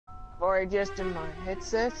or adjusting my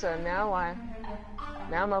headset, so now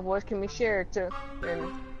my voice can be shared to,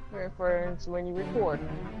 and for instance, when you record.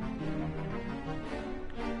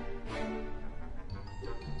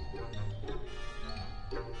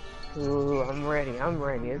 Ooh, I'm ready,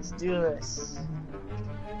 let's do this.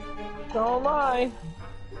 So am I.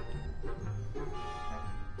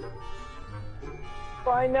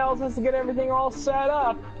 Find Nels to get everything all set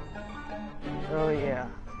up. Oh yeah.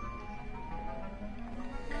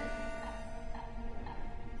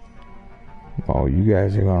 Oh, you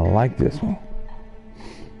guys are gonna like this one.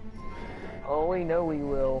 Oh, we know we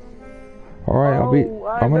will. All right,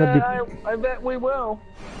 I bet we will.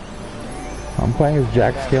 I'm playing as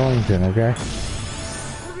Jack Skellington, okay?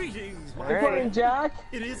 Greetings, You're playing Jack?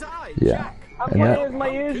 It is I, Yeah. Jack. I'm playing as my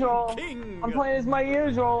usual. I'm playing as my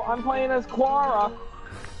usual. I'm playing as Quara.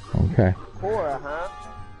 Okay. Quara, huh?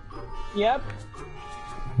 Yep.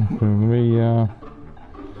 Let me,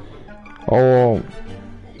 oh,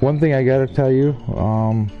 one thing I gotta tell you,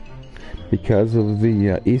 because of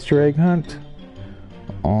the Easter egg hunt,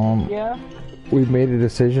 yeah, we've made a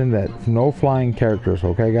decision that no flying characters,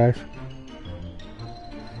 okay, guys?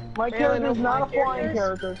 My character's not a flying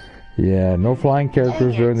character. Yeah, no flying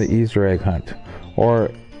characters during the Easter egg hunt.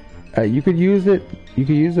 Or you could use it. You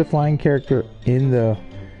could use the flying character in the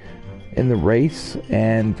race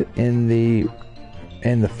and in the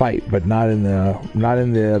fight, but not in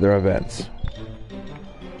the other events.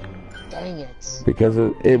 Dang it! Because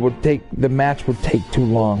the match would take too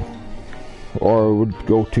long, or it would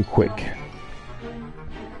go too quick.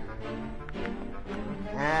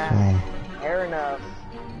 Fair enough.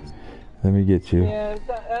 Let me get you. Yeah,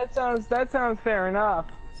 that sounds fair enough.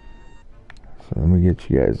 So let me get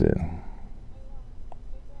you guys in.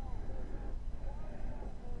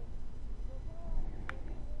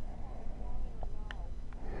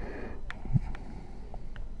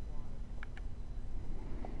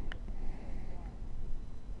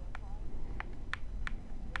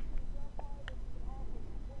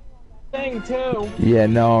 Thing too. Yeah,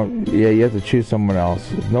 no, yeah, you have to choose someone else.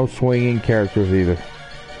 There's no swinging characters either.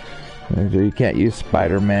 You can't use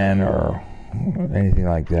Spider-Man or anything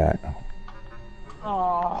like that.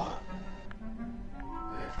 Oh.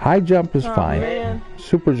 High jump is fine. Man.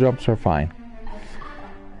 Super jumps are fine.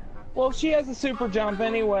 Well, she has a super jump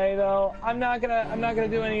anyway, though. I'm not gonna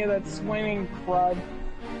do any of that swinging crud.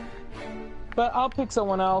 But I'll pick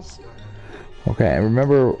someone else. Okay, and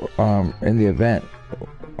remember, in the event,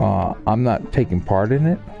 I'm not taking part in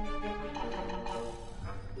it.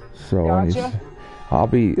 So gotcha.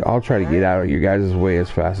 I'll try to get out of you guys' way as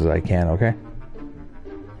fast as I can, okay?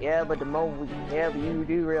 Yeah, but but you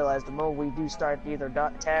do realize the moment we do start either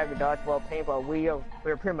tag or dodgeball paintball,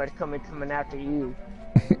 we're pretty much coming after you.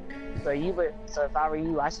 So if I were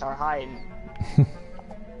you, I start hiding.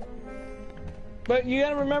 But you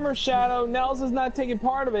gotta remember, Shadow, Nels is not taking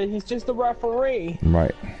part of it. He's just a referee.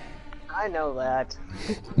 Right. I know that.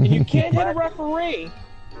 You can't hit a referee.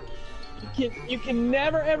 You can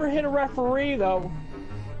never ever hit a referee though.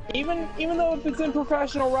 Even though if it's in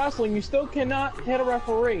professional wrestling, you still cannot hit a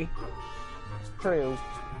referee. True.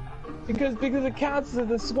 Because it counts as a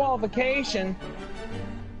disqualification.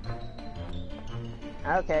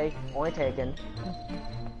 Okay, point taken.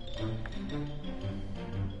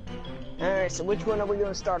 Alright, so which one are we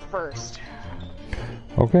gonna start first?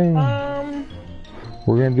 Okay.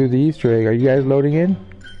 We're gonna do the Easter egg. Are you guys loading in?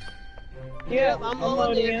 Yeah, I'm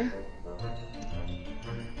loading in.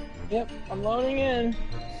 Yep, I'm loading in.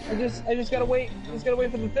 I just gotta wait. Just gotta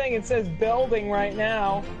wait for the thing. It says building right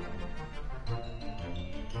now.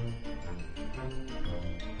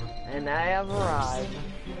 And I have arrived.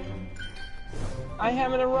 I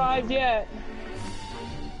haven't arrived yet.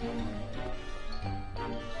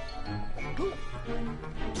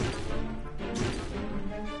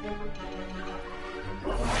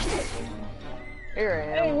 Here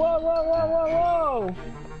I am. Hey, whoa!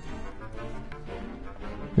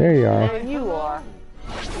 There you are. There you are.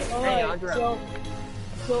 Alright, so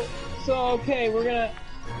okay, we're gonna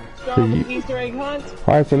start with the Easter egg hunt.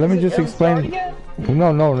 Alright, so let me just explain.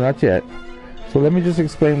 No, not yet. So let me just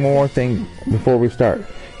explain one more thing before we start.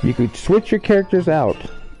 You could switch your characters out,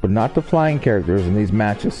 but not the flying characters in these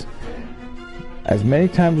matches, as many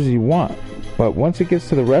times as you want. But once it gets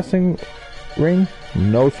to the wrestling ring,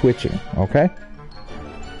 no switching, okay?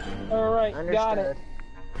 Alright, got it.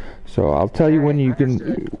 So I'll tell you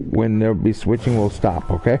when there'll be switching will stop,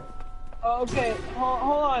 okay? Okay,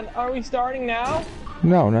 hold on. Are we starting now?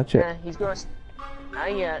 No, not yet. He's going to...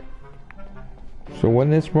 Not yet. So when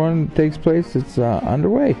this run takes place, it's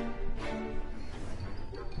underway.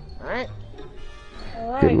 Alright.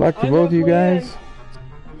 Good luck to both of you guys.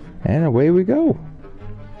 And away we go.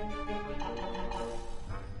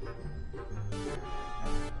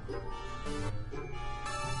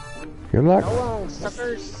 Good luck. So long,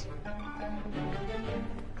 suckers.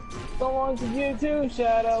 So long to you too,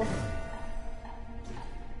 Shadow.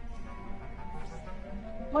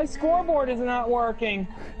 My scoreboard is not working.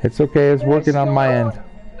 It's okay. It's working on my end.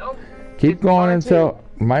 Nope. Keep It's going mine until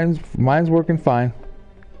mine's working fine.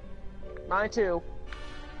 Mine too.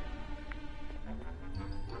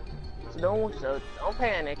 So don't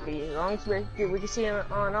panic. As long as we can see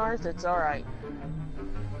it on ours, it's all right.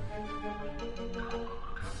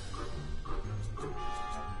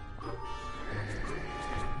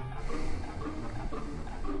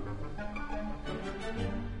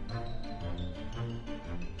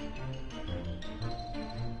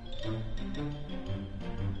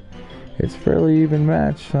 It's fairly even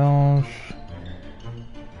match, so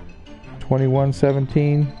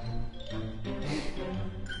 21-17.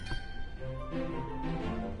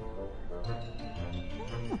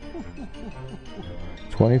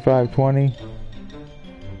 $25-20.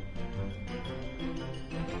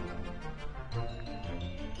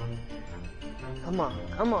 Come on,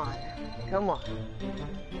 come on, come on.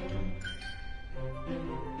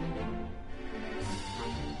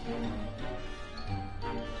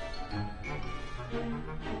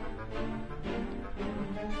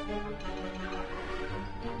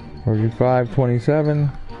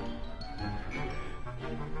 $45-27.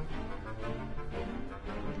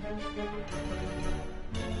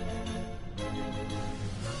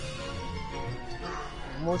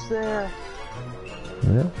 Almost there.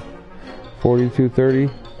 Yeah.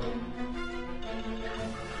 42-30.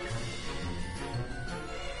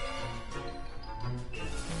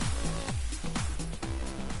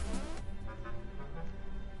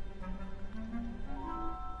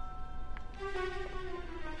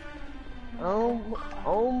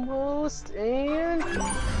 Almost and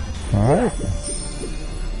All right.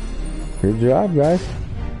 Good job, guys.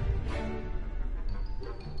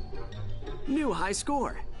 New high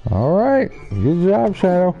score. All right. Good job,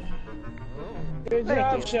 Shadow. Good Thank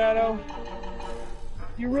job, you. Shadow.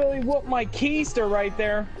 You really whooped my keister right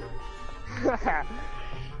there.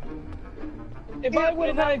 If I would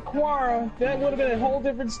have had Quara, that would have been a whole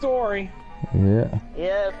different story. Yeah.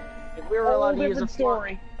 yeah. If we were Whole allowed to use a different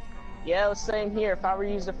story. Yeah, same here. If I were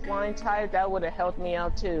to use the flying type, that would have helped me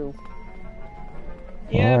out too.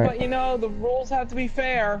 Yeah, Alright. but you know, the rules have to be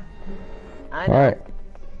fair. I know. All right.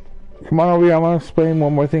 Come on over here. I'm going to explain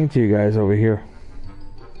one more thing to you guys over here.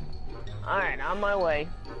 Alright, on my way.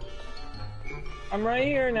 I'm right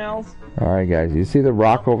here, Nels. All right, guys. You see the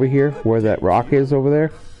rock over here? Where that rock is over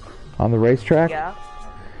there? On the racetrack? Yeah.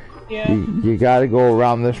 Yeah. You got to go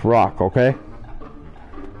around this rock, okay?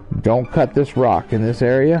 Don't cut this rock in this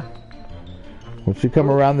area. Once you come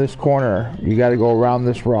around this corner, you got to go around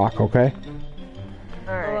this rock, okay?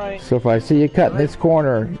 Alright. Alright. So if I see you cutting this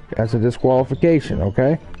corner, that's a disqualification,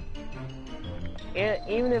 okay? Yeah,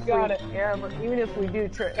 even if Got we, it. yeah, but even if we do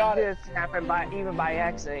Got it. this happen by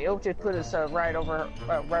accident, it'll just put us right over,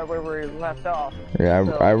 right where we left off. Yeah,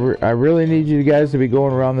 So- I really need you guys to be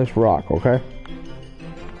going around this rock, okay?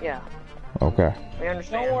 Yeah, Okay. we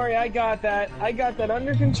understand. Don't worry, I got that. I got that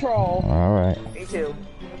under control. All right. Me too.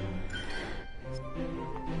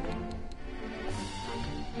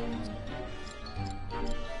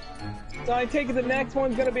 So I take it the next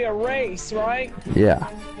one's gonna be a race, right? Yeah.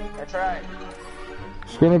 That's right.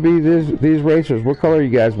 It's gonna be these racers. What color you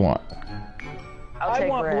guys want? I'll I take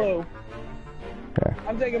want red. blue. Okay.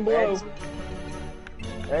 I'm taking blue. Red's,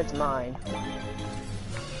 red's mine.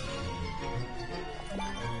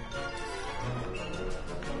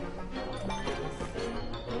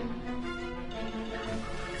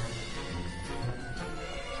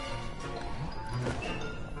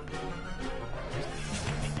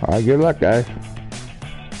 All right. Good luck, guys.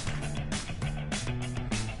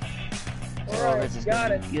 Alright, this is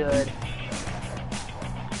got it. Good.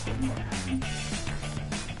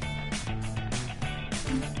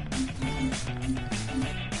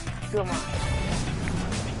 Come on.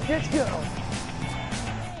 Let's go.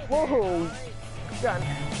 Whoa. Done.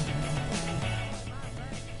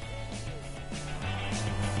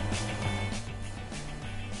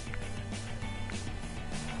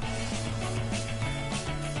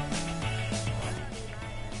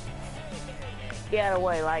 Get out of the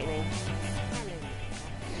way, Lightning.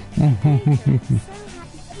 I'm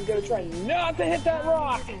gonna try not to hit that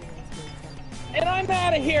rock. And I'm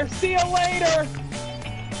out of here. See you later.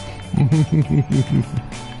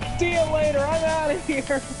 See you later. I'm out of here.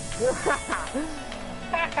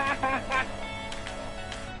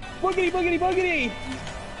 Boogity, boogity, boogity.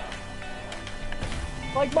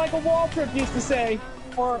 Like Michael Waltrip used to say,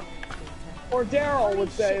 or Daryl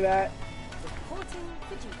would say that.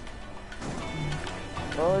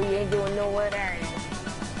 Oh, you ain't doing no one there.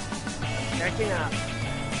 Catching up.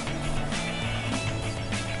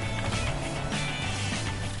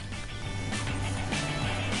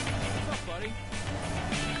 What's up, buddy?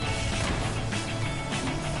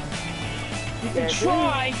 You can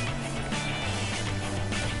try.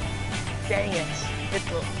 Dang it.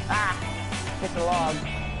 Hit the log.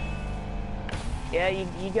 Yeah,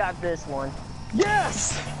 you got this one.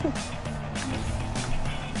 Yes!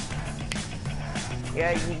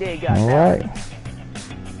 Yeah, you did got All that. right.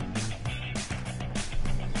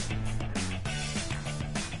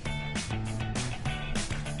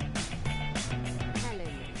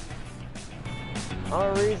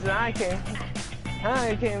 Only reason I came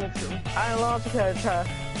I lost because I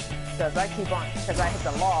hit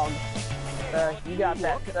the log. You got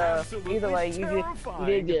that. Either way, you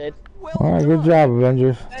did good. All right, good job,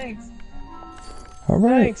 Avengers. Thanks. All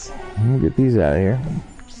right. Thanks. Let me get these out of here.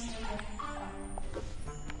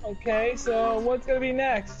 Okay, so what's gonna be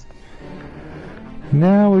next?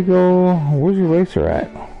 Now we go. Where's your racer at?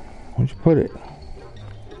 Where'd you put it?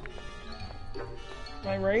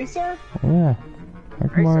 My racer? Yeah. How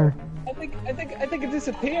come Racer. I think it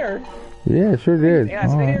disappeared. Yeah, it sure did. Yeah,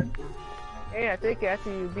 All right. Yeah, I think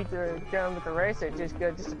after you beat the gun with the racer, it just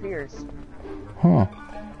disappears. Huh.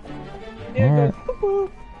 Yeah, it Alright. goes, boop,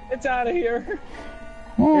 boop. It's out of here.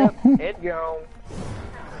 Oh, It's gone.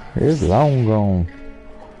 it's long gone.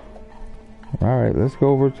 All right, let's go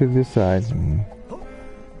over to this side.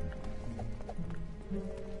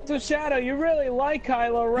 So Shadow, you really like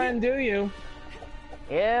Kylo Ren, do you?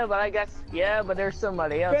 Yeah, but there's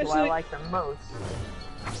somebody else who I Especially- like the most.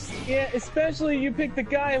 Yeah, especially you picked the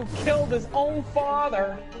guy who killed his own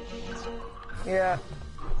father. Yeah.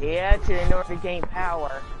 He had to in order to gain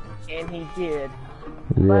power, and he did.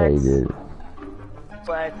 Yeah, he did.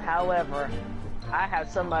 But however, I have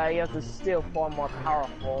somebody else who's still far more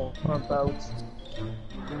powerful on boats.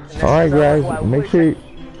 All right, guys, make sure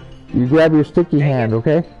you grab your sticky hand,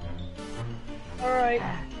 okay? All right.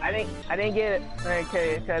 I didn't get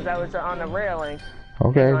it because I was on the railing.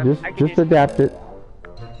 Okay, I can just adapt it.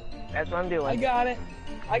 That's what I'm doing. I got it.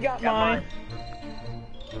 I got Got mine.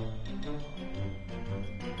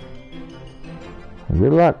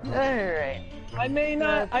 Good luck. Alright. I may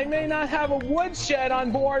not have a woodshed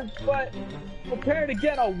on board, but prepare to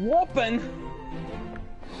get a whooping.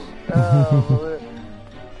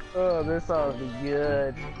 Oh, this ought to be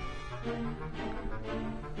good.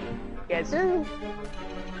 Guess who?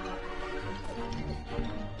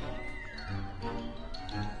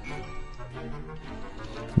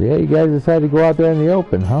 Yeah, you guys decided to go out there in the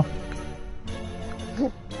open, huh?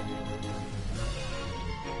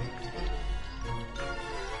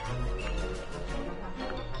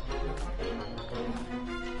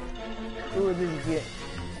 Who did you get?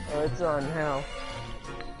 Oh, it's on now.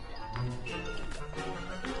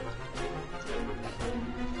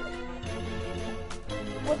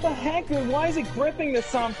 What the heck, dude? Why is it gripping to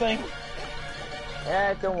something?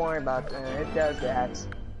 Don't worry about that. It does that.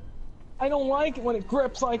 I don't like it when it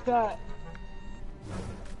grips like that.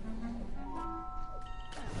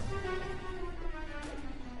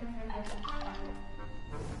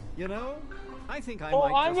 You know, I think I Oh,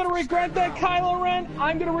 might I'm just gonna regret that, stand down. Kylo Ren.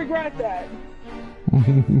 I'm gonna regret that.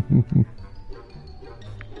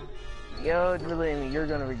 Yo, believe me, you're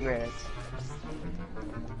gonna regret it.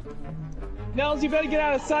 Nels, you better get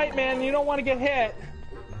out of sight, man. You don't want to get hit.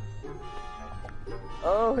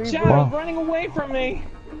 Oh, he's Shadow's running away from me.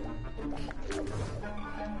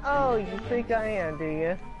 Oh, you think I am, do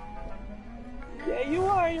you? Yeah, you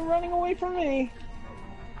are. You're running away from me.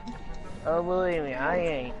 Oh, believe me, I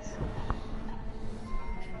ain't.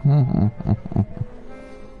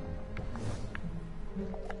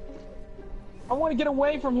 I want to get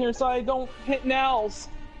away from here so I don't hit Nels.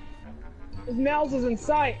 Because Nels is in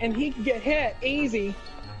sight, and he can get hit easy.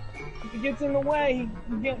 If he gets in the way, he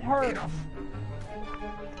can get hurt.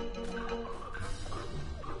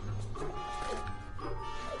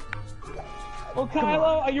 Well,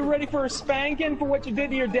 Kylo, are you ready for a spanking for what you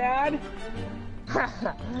did to your dad?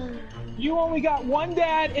 You only got one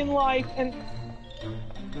dad in life, and...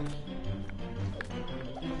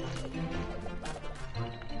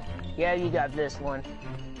 Yeah, you got this one.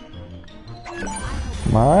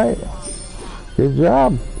 Alright. Good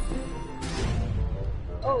job.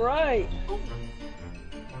 Alright.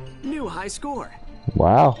 New high score.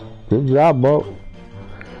 Wow. Good job, Bo.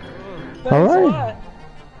 Thanks All right. a lot.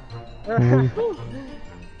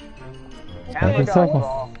 Have a Second.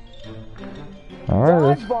 dodgeball. Alright,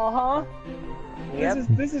 let's Dodgeball, huh? Yep.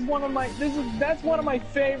 This is one of my that's one of my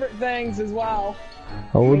favorite things as well.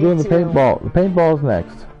 Oh, we're Me doing the too. paintball. The paintball's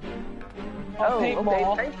next.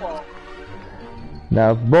 Paintball. Okay, paintball.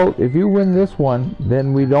 Now, if you win this one,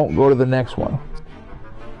 then we don't go to the next one.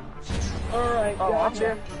 All right, Oh,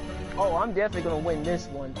 gotcha. I'm definitely gonna win this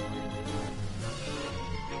one.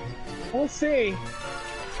 We'll see.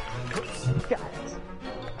 God.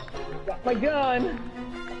 Got my gun.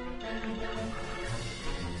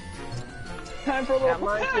 Time for a little Got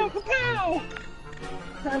mine pow too. pow.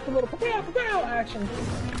 Time for a little pow pow action.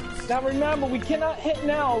 Now remember, we cannot hit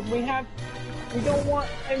Nels. We don't want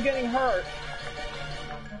him getting hurt.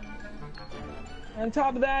 On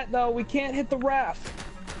top of that, though, we can't hit the ref.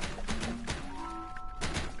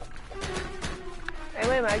 Hey,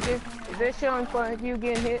 wait a minute. Is this showing for you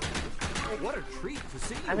getting hit? What a treat to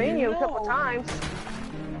see you. I've hit you a couple No. times.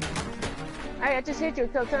 Hey, I just hit you a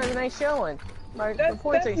couple times and it ain't showing. My That's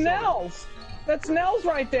points ain't showing. Nels. That's Nels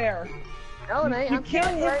right there. No, it ain't. You I'm can't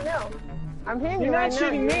hitting you hit- right now. I'm hitting You're you right not now.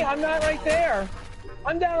 shooting me. I'm not right there.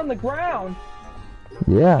 I'm down on the ground.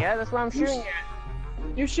 Yeah. Yeah, that's what I'm shooting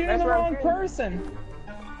at. You're shooting That's the where I'm wrong shooting. person.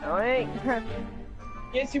 No, it ain't.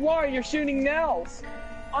 Yes, you are. You're shooting Nels.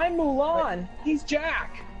 I'm Mulan. He's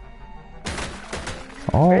Jack.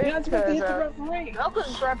 Oh, You're not supposed to hit the Because, referee.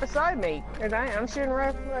 Malcolm's right beside me, and I'm shooting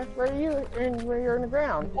right where you're in the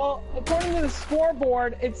ground. Well, according to the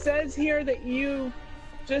scoreboard, it says here that you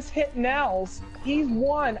just hit Nels. He's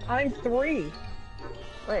 1. I'm 3.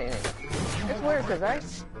 Wait a minute. It's weird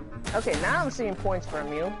because Okay, now I'm seeing points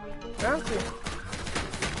from you. Now I'm seeing.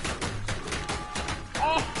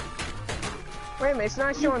 Ah, Wait a minute, it's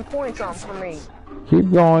not showing points on for me.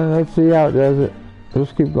 keep going. Let's see how it does it.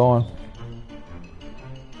 Just keep going.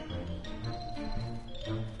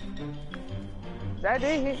 That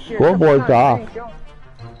did hit you. Scoreboard's off.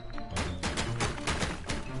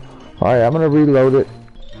 All right, I'm gonna reload it.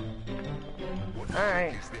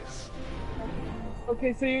 Alright.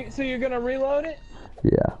 okay, so you're gonna reload it?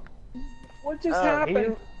 Yeah. What just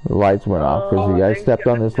happened? The lights went off because Oh, you guys they stepped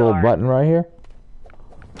on got this little dark. button right here.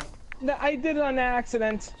 No, I did it on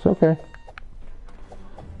accident. It's okay.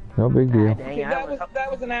 No big deal. Dang, Okay, I was,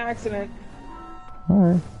 that was an accident. All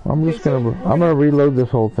right. I'm just Okay, so gonna. I'm gonna reload this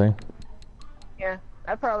whole thing. yeah,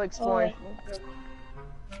 that probably explains.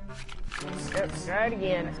 Yep, try it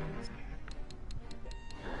again.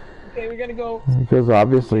 Okay, we're gonna go. Because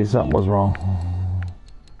obviously something was wrong.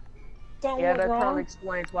 Something Yeah, went that wrong. probably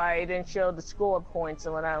explains why it didn't show the score points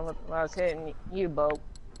when I was hitting you, Bo.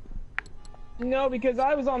 No, because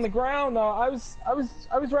I was on the ground though. I was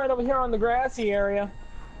right over here on the grassy area.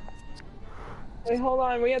 Wait, hold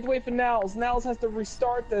on. We have to wait for Nels. Nels has to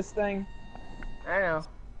restart this thing. I know.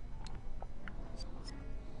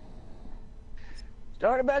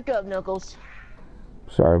 Start it back up, Knuckles.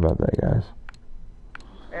 Sorry about that, guys.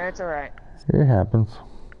 That's alright. It happens.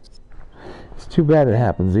 It's too bad it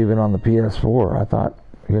happens even on the PS4. I thought,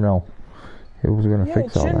 it was gonna Yeah,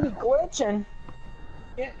 fix it all shouldn't that. be glitching.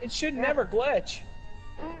 It should never glitch.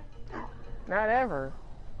 Not ever.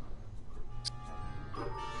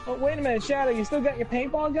 Oh, wait a minute, Shadow. You still got your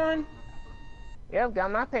paintball gun? Yep,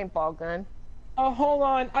 got my paintball gun. Oh, hold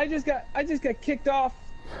on. I just got kicked off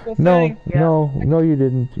the No, thing. Yeah. no, you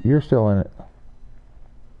didn't. You're still in it.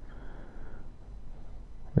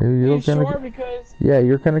 Are You're you gonna, sure? Because yeah,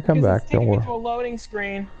 you're gonna come because back. it's Don't taking me worry. to a loading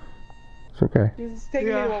screen. It's okay. It's taking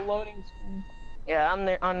Yeah. me to a loading screen. Yeah, I'm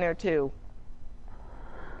there on there too.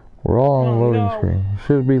 We're all on Oh, a loading no. screen.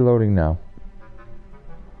 Should be loading now.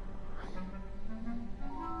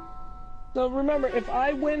 So remember, if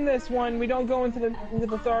I win this one, we don't go into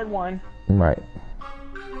the third one. Right.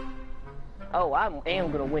 Oh, I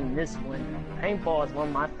am gonna win this one. Paintball is one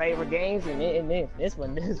of my favorite games, and this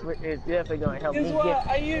one is definitely gonna help Guess me what?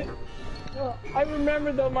 get. I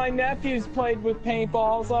remember though my nephews played with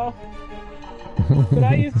paintballs though. But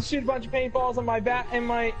I used to shoot a bunch of paintballs on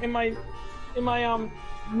my in my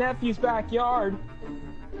nephew's backyard.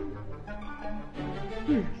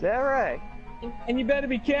 Is that right? And you better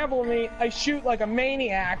be careful with me. I shoot like a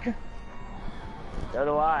maniac. So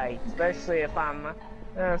do I, especially if I'm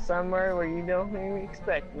somewhere where you don't even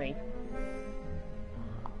expect me.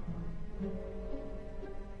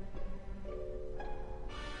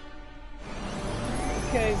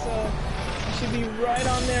 Okay, so I should be right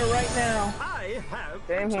on there right now. I have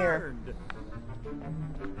Same here. returned.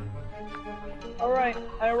 Alright,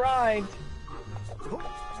 I arrived.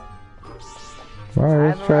 All right,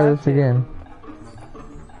 let's I've try arrived this too. again.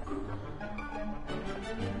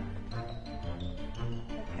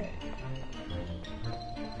 Okay.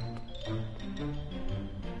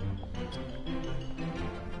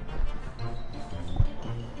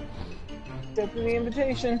 Stepping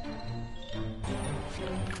situation.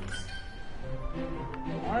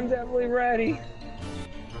 I'm definitely ready.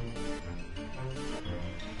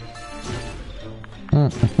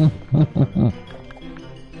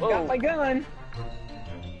 Got my gun.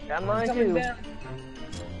 Got mine Coming too. down.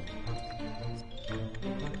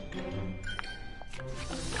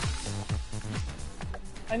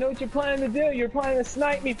 I know what you're planning to do. You're planning to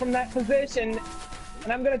snipe me from that position,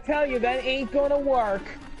 and I'm gonna tell you that ain't gonna work.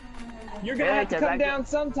 You're gonna have to come down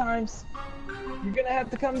sometimes. You're gonna have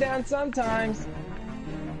to come down sometimes.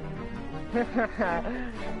 Come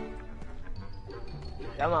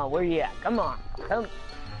on, where you at? Come on, come.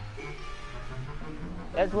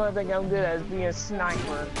 That's one thing I'm good at, is being a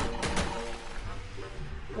sniper.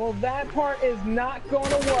 Well, that part is not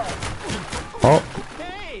gonna work. Oh.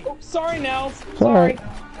 Hey! Oh, sorry, Nels. Sorry.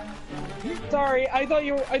 Sorry, I thought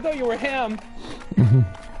you were him.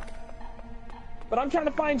 But I'm trying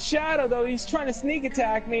to find Shadow though. He's trying to sneak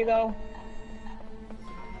attack me though.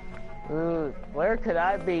 Ooh, where could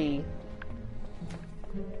I be?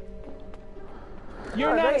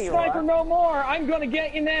 You're Oh, not there a you sniper are. no more. I'm gonna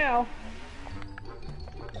get you now.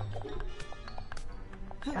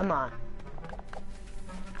 Come on.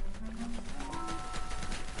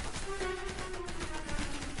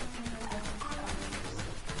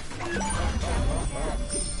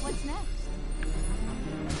 What's next?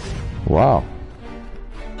 Wow.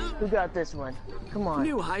 Who got this one? Come on.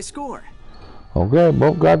 New high score. Okay,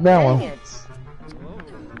 both got that Dang one. it.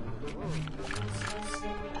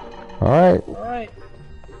 All right, All right.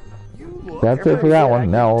 You look that's it for that one.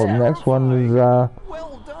 Now the next one is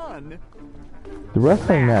well done. the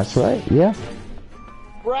wrestling match, right? Yeah.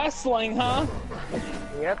 Wrestling, huh?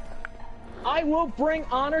 Yep. I will bring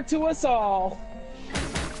honor to us all.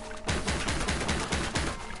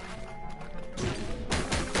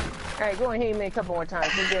 Alright, go and hit me a couple more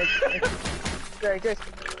times. We're good. Great, just,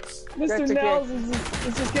 Mr. That's okay. Nels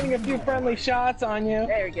is just getting a few friendly shots on you.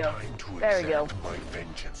 there we go. There we go.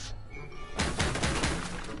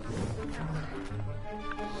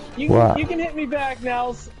 Wow. You can hit me back,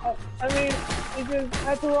 Nels. I mean,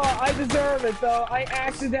 after all, I deserve it, though. I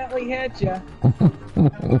accidentally hit you.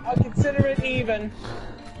 I'll consider it even.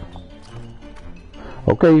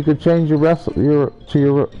 Okay, you could change your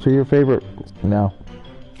to your favorite now.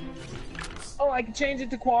 Oh, I can change it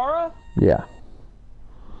to Quara? Yeah.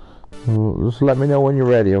 Well, just let me know when you're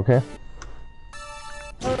ready, okay?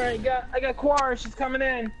 Alright, I got Quara. She's coming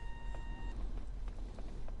in.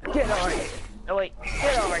 Get over here. Oh wait,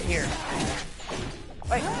 get over here.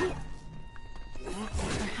 Wait.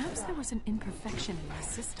 Perhaps there was an imperfection in my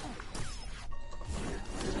system.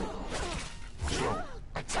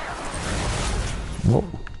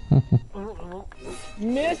 Oh.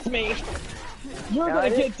 Miss me. You're Got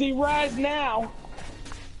gonna it. get D-Raz now.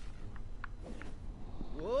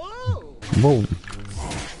 Whoa! Boom.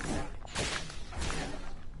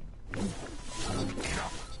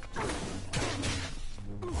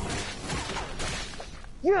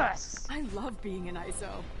 Yes! I love being an ISO.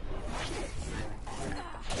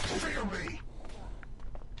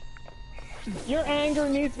 Your anger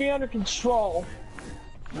needs to be under control.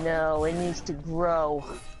 No, it needs to grow.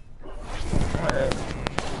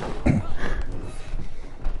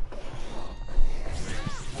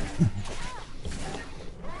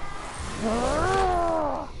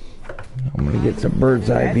 I'm gonna get some bird's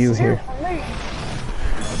eye view here.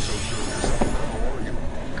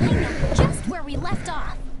 Just where we left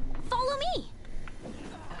off. Follow me.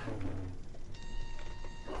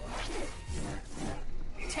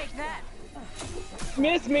 Take that.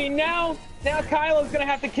 Miss me now. Now Kylo's gonna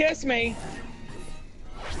have to kiss me.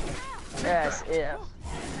 Yes, yeah.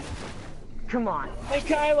 Come on. Hey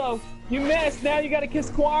Kylo, you missed. Now you gotta kiss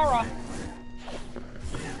Quara.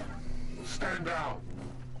 Stand down.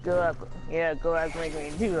 Go up. Yeah, go up and make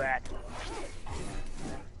me do that.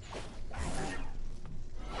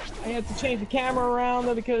 I have to change the camera around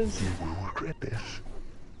though because You will regret this.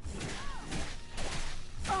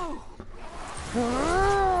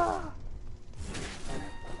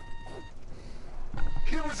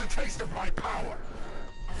 Here is a taste of my power.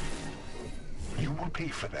 You will pay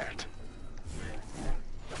for that.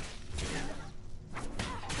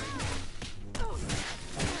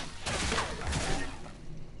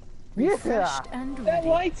 Yeah. And that ready.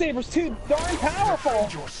 lightsaber's too darn powerful.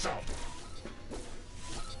 Yourself.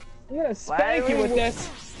 I'm gonna spank you with this.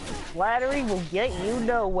 Flattery will get you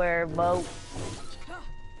nowhere, Mo.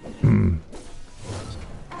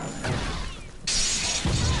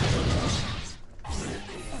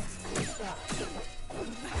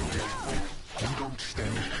 You don't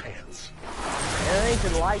stand a chance. It ain't the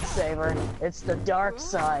lightsaber, it's the dark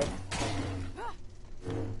side.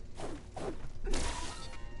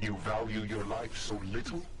 You value your life so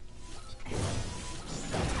little?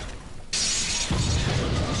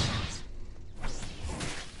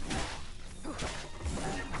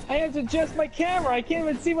 I have to adjust my camera. I can't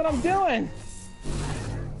even see what I'm doing.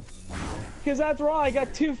 Because after all, I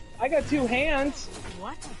got two hands.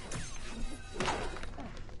 What?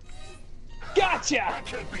 Gotcha!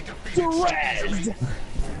 Can't be defeated so easily.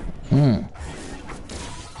 Derez!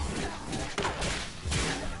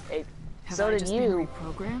 Hey, Have so I did just been you.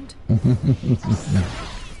 reprogrammed?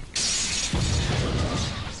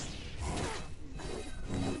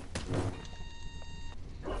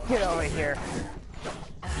 Get over here.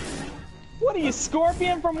 What are you,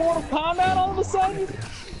 Scorpion from Mortal Kombat all of a sudden?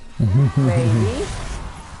 Maybe.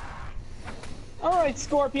 Alright,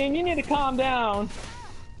 Scorpion, you need to calm down.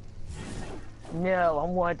 No, I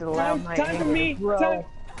want to allow my Time for anger me. to grow. Time.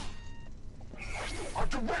 A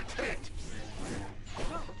direct hit.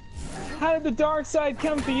 How did the dark side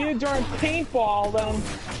come for you during paintball then?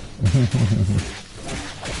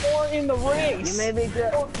 Or in the race? You may be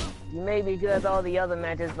good. You may be good at all the other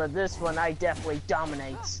matches, but this one I definitely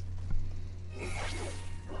dominate.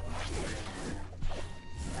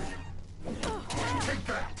 Take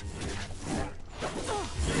that.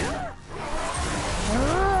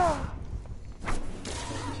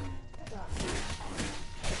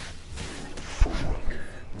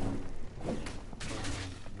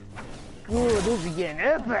 Ooh, this is getting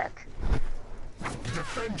epic.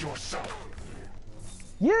 Defend yourself.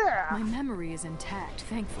 Yeah. My memory is intact,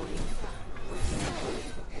 thankfully.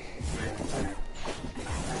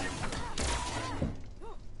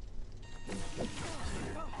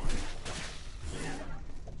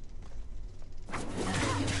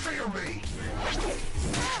 Fear me.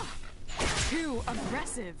 Too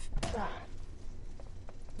aggressive.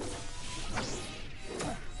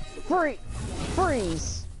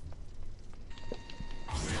 Freeze.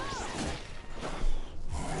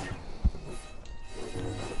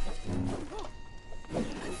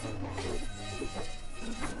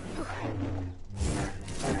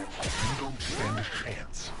 You don't stand a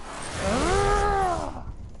chance.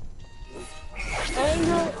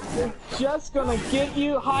 Anger is just gonna get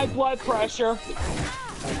you high blood pressure.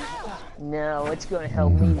 No, it's gonna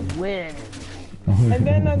help me win. And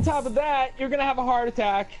then on top of that, you're gonna have a heart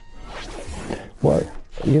attack. Well,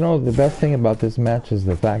 you know, the best thing about this match is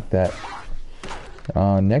the fact that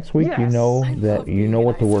next week you Yes. know I that love you being know an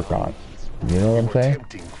what to work ISO. on. You know what I'm saying?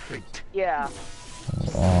 Tempting fate. Yeah.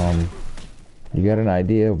 You got an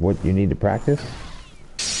idea of what you need to practice?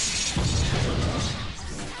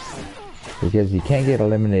 Because you can't get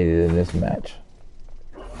eliminated in this match.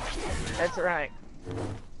 That's right.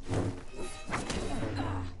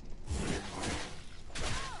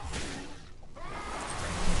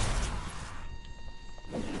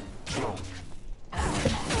 Slow.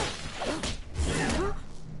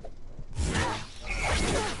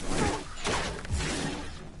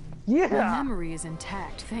 My Yeah. memory is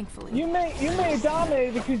intact, thankfully. You may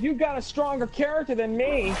dominate because you got a stronger character than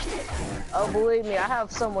me. Oh, believe me, I have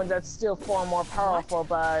someone that's still far more powerful,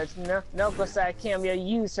 but Nokosai can't really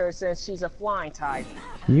use her since she's a flying type.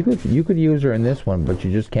 You could use her in this one, but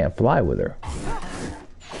you just can't fly with her.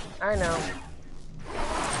 I know.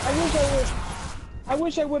 I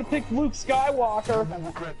wish I would have picked Luke Skywalker You will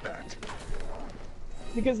regret that.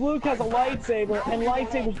 because Luke has a lightsaber and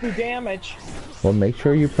lightsabers do damage. Well, make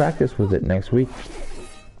sure you practice with it next week,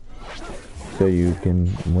 so you can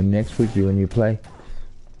when next week when you play,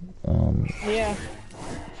 Yeah.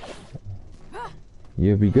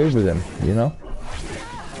 you'll be good with him. You know.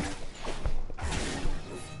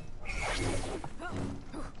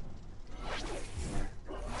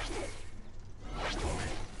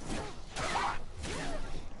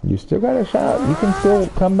 You still got a shot. You can still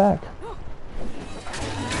come back.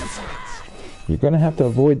 You're gonna have to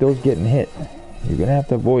avoid those getting hit. You're gonna have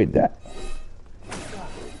to avoid that.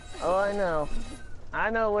 Oh, I know. I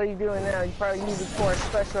know what you're doing now. You probably use it for a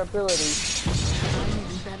special ability. I'm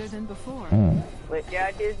even better than before. But yeah,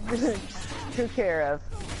 I did took care of.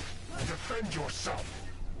 Defend yourself.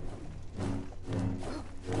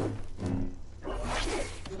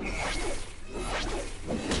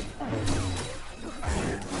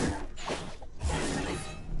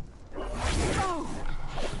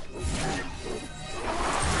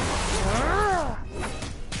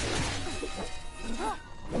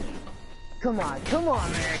 Come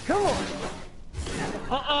on, man, come on.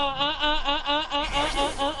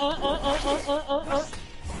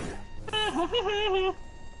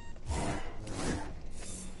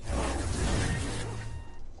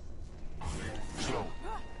 Slow.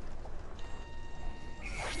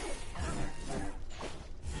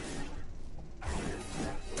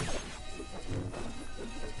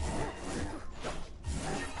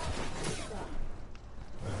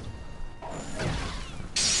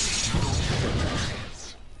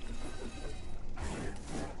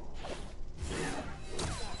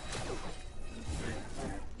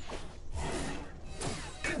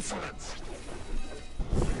 Insolence.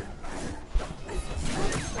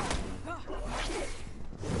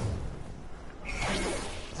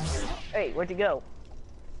 Hey, where'd you go?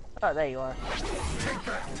 Oh, there you are. Take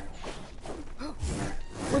that.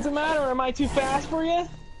 What's the matter? Am I too fast for you?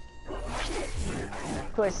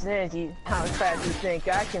 Question is, how fast do you think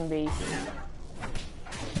I can be?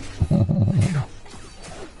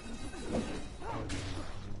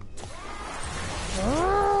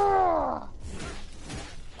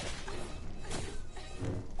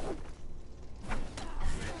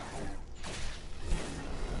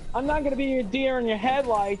 I'm not gonna be your deer in your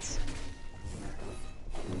headlights.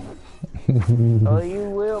 Oh, you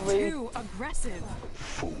will be. Too aggressive.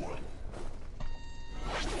 Fool.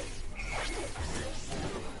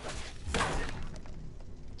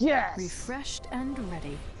 Yes! Refreshed and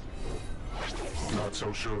ready. Not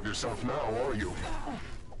so sure of yourself now, are you?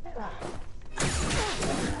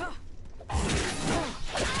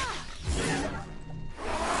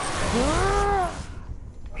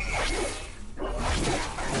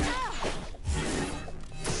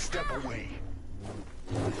 Step away.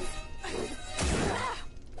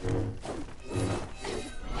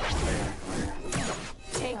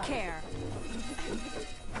 Take care.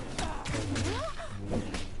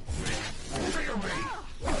 Fear me.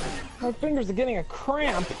 My fingers are getting a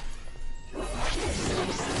cramp.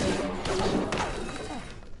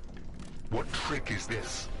 What trick is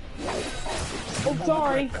this? Oh,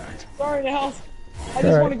 sorry. That. Sorry, Nels. I just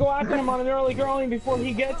Alright. want to go after him on an early growing before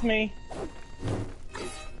he gets me.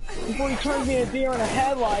 Before he turns me a deer in a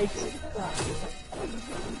headlight.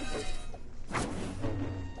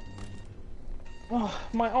 Oh,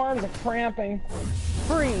 my arms are cramping.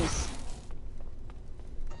 Freeze!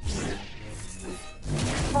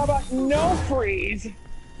 How about no freeze? You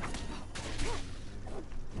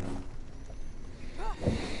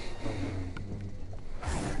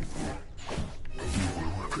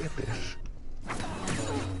will regret this.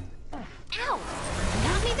 Ow!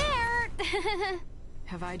 Got me there!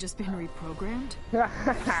 Have I just been reprogrammed?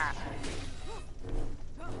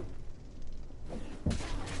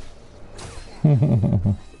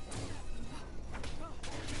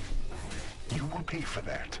 You will pay for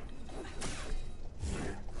that.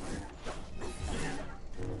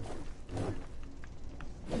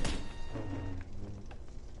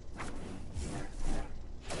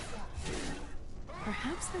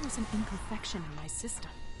 Perhaps there was an imperfection in my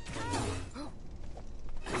system.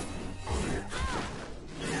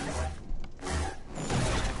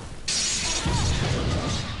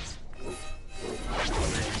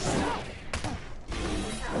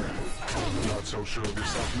 Not so sure of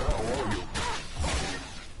yourself now, are you?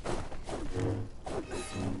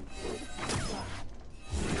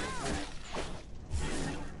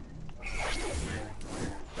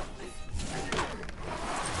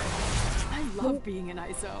 I love being an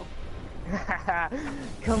ISO.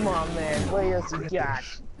 Come on, man. What else you got?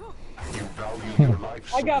 You value your life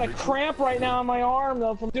so I got a little. cramp right now on my arm,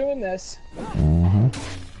 though, from doing this.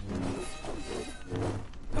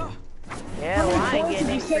 Yeah, well, I ain't Once getting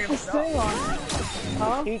you any set this cramps thing on.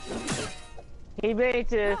 Huh? He made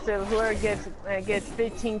to so whoever gets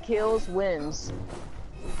 15 kills wins.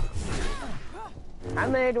 How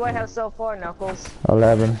many do I have so far, Knuckles?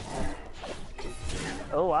 11.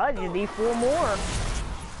 Oh, I just need 4 more.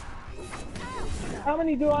 How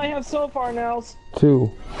many do I have so far, Nels?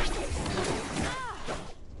 2.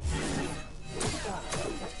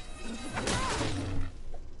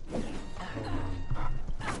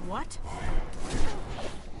 What?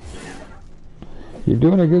 You're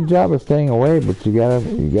doing a good job of staying away, but you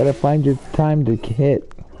gotta find your time to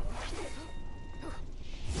hit.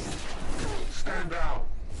 Stand down.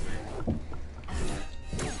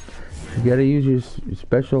 You gotta use your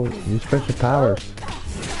special powers.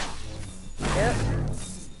 Yep.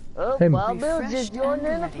 Oh, Hey, Wild Bill's Refreshed just joining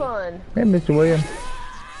in and the ready. fun. Hey, Mr. William.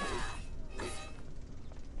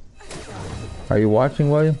 Are you watching,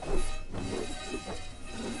 William?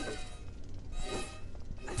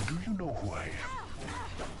 Do you know who I am?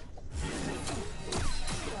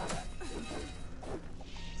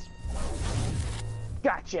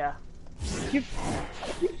 Gotcha. You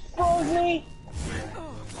froze me?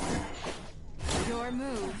 Your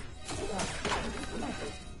move.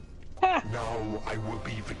 Ha! Now I will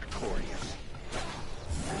be victorious.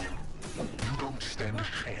 You don't stand a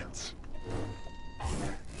chance.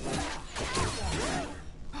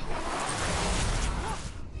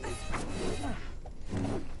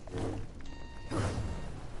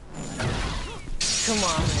 Come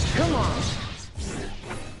on, come on.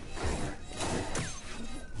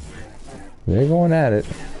 They're going at it.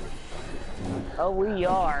 Oh, we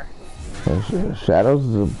are.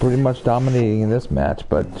 Shadow's pretty much dominating in this match,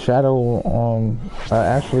 but Shadow,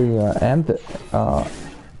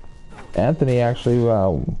 Anthony actually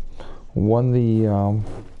won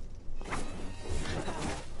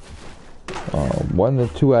the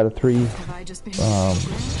 2 out of 3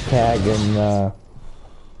 tag in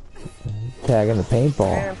the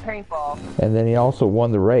paintball, and then he also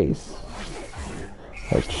won the race.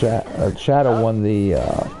 Like Shadow won the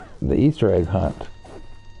Easter egg hunt.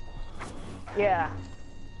 Yeah.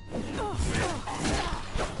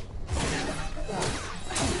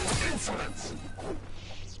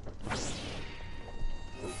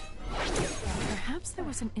 Perhaps there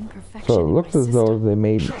was an imperfection. So it looks as though they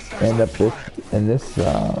may end up in this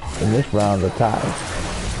round a tie.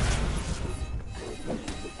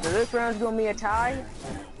 So this round's gonna be a tie?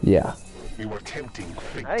 Yeah. You are tempting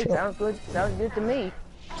fate. Hey, sounds good. Sounds good to me.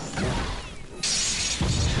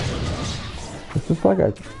 It's just like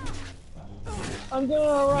a... I'm doing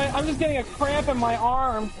alright. I'm just getting a cramp in my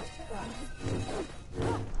arm.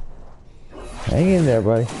 Hang in there,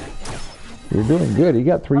 buddy. You're doing good. You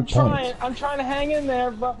got 3 points. I'm trying to hang in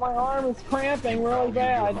there, but my arm is cramping really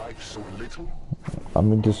bad. I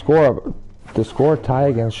mean, to score a tie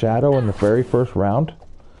against Shadow in the very first round,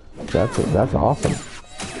 that's awesome.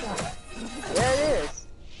 Yeah, it is.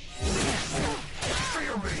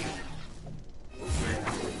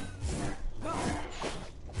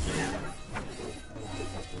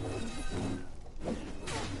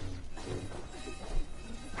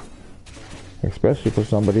 Especially for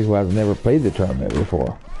somebody who has never played the tournament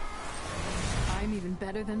before. I'm even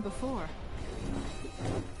better than before.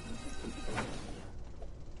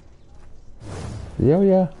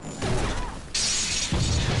 Yeah.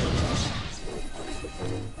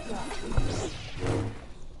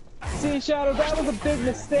 See, Shadow, that was a big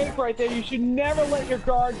mistake right there. You should never let your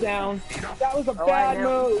guard down. That was a bad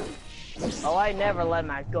move. Oh, I never let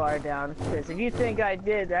my guard down. Because if you think I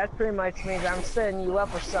did, that pretty much means I'm setting you up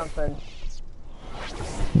for something.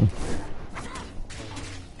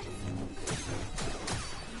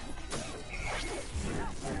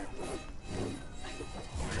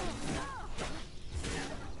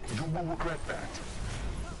 You will regret that.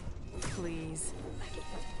 Please.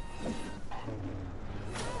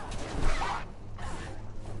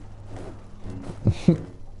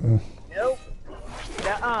 Nope.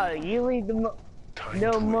 You lead the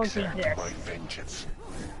no monkey Exact my this. vengeance.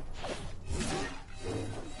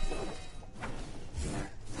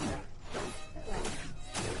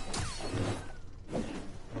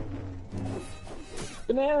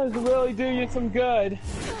 Bananas really do you some good.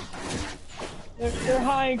 They're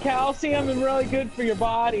high in calcium and really good for your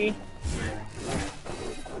body.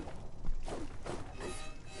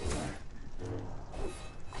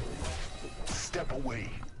 Step away.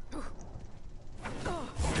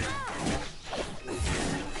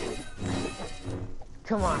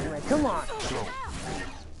 Come on, man. Come on. Slow.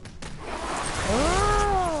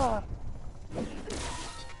 Ah!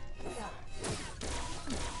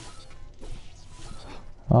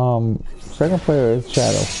 Second player is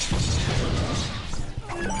Shadow.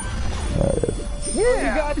 You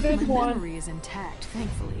got this My one. memory is intact,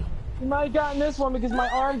 thankfully. You might have gotten this one because my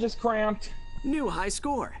arm just cramped. New high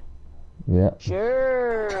score. Yeah.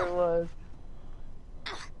 Sure it was.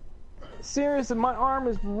 Seriously, my arm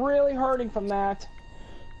is really hurting from that.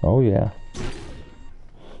 Oh yeah.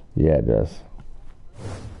 Yeah, it does.